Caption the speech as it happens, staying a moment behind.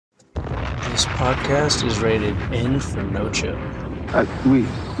This podcast is rated N for no chill.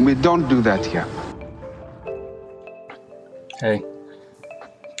 We don't do that here. Hey,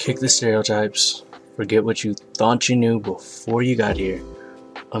 kick the stereotypes. Forget what you thought you knew before you got here.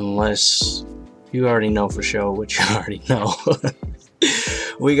 Unless you already know for sure what you already know.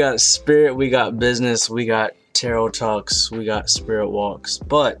 We got spirit, we got business, we got tarot talks, we got spirit walks.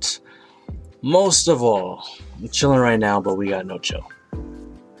 But most of all, I'm chilling right now, but we got no chill.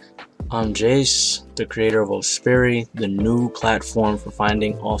 I'm Jaes, the creator of Ospiri, the new platform for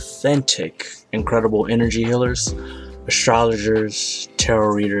finding authentic, incredible energy healers, astrologers, tarot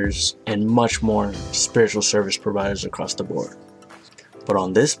readers, and much more spiritual service providers across the board. But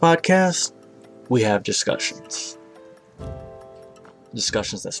on this podcast, we have discussions.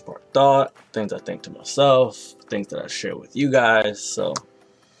 Discussions that spark thought, things I think to myself, things that I share with you guys. So,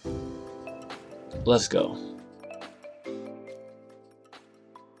 let's go.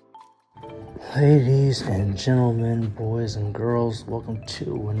 Ladies and gentlemen, boys and girls, welcome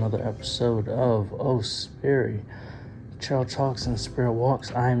to another episode of Ospiri, Tarot Talks and Spirit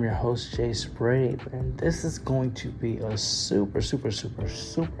Walks. I am your host, Jaes, Breigh, and this is going to be a super short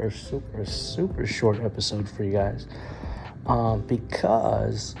episode for you guys,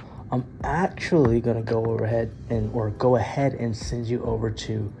 because I'm actually going to go ahead and send you over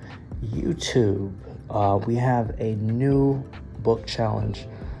to YouTube. We have a new book challenge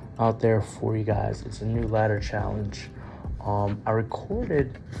out there for you guys. It's a new ladder challenge. I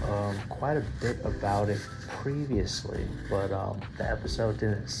recorded quite a bit about it previously, but the episode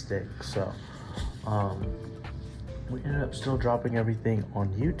didn't stick, so we ended up still dropping everything on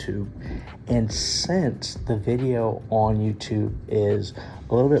YouTube. And since the video on YouTube is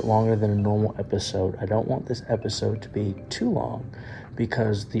a little bit longer than a normal episode, I don't want this episode to be too long,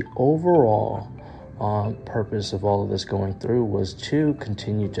 because the overall purpose of all of this going through was to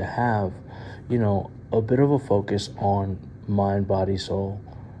continue to have, a bit of a focus on mind, body, soul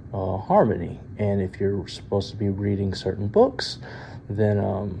harmony. And if you're supposed to be reading certain books, then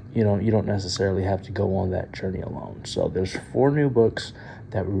you don't necessarily have to go on that journey alone. So there's 4 new books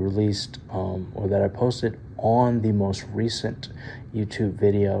that we released, or that I posted on the most recent YouTube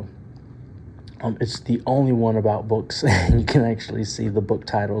video. It's the only one about books, and you can actually see the book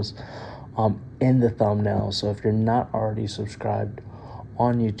titles in the thumbnail. So if you're not already subscribed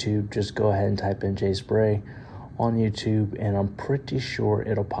on YouTube, just go ahead and type in Jaes Breigh on YouTube, and I'm pretty sure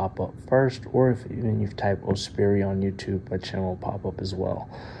it'll pop up first. Or if even you've typed Ospiri on YouTube, my channel will pop up as well.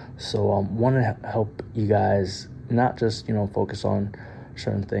 So want to help you guys not just focus on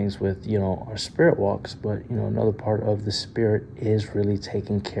certain things with our spirit walks, but another part of the spirit is really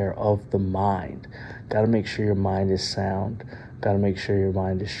taking care of the mind. Got to make sure your mind is sound. Got to make sure your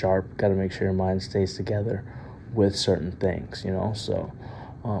mind is sharp. Got to make sure your mind stays together with certain things, So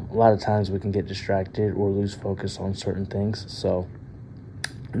a lot of times we can get distracted or lose focus on certain things. So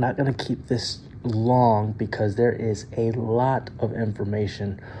I'm not going to keep this long, because there is a lot of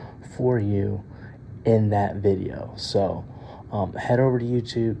information for you in that video. So head over to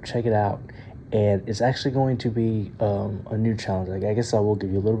YouTube, check it out. And it's actually going to be a new challenge. Like, I guess I will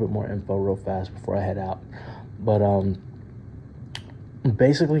give you a little bit more info real fast before I head out. But I'm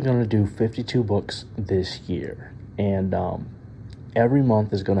basically going to do 52 books this year. And every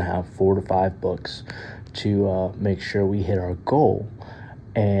month is going to have 4 to 5 books to make sure we hit our goal.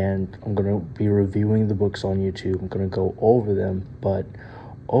 And I'm going to be reviewing the books on YouTube. I'm going to go over them. But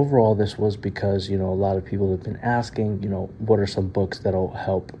overall, this was because, a lot of people have been asking, what are some books that'll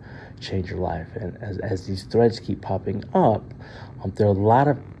help change your life? And as these threads keep popping up, there are a lot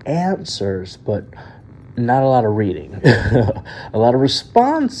of answers, but not a lot of reading. A lot of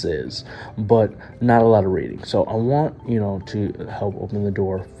responses, but not a lot of reading. So I want to help open the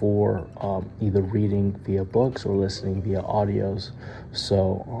door for either reading via books or listening via audios.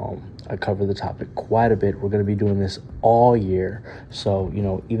 So I cover the topic quite a bit. We're going to be doing this all year. So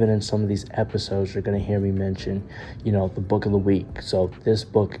even in some of these episodes, you're going to hear me mention the book of the week. So this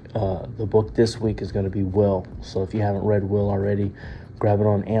book, the book this week is going to be Will. So if you haven't read Will already, grab it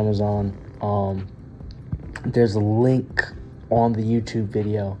on Amazon. There's a link on the YouTube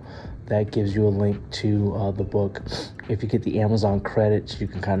video that gives you a link to the book. If you get the Amazon credits, you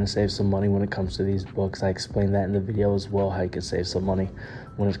can kind of save some money when it comes to these books. I explained that in the video as well, how you can save some money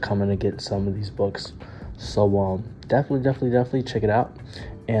when it's coming to get some of these books. So definitely check it out.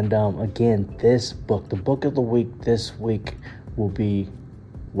 And again, this book, the book of the week this week, will be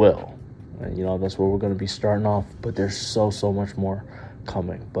Will. And that's where we're going to be starting off, but there's so much more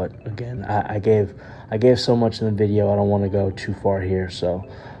coming. But again, I gave so much in the video, I don't want to go too far here. So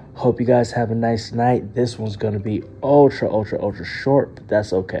Hope you guys have a nice night. This one's going to be ultra short, but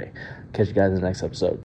that's okay. Catch you guys in the next episode.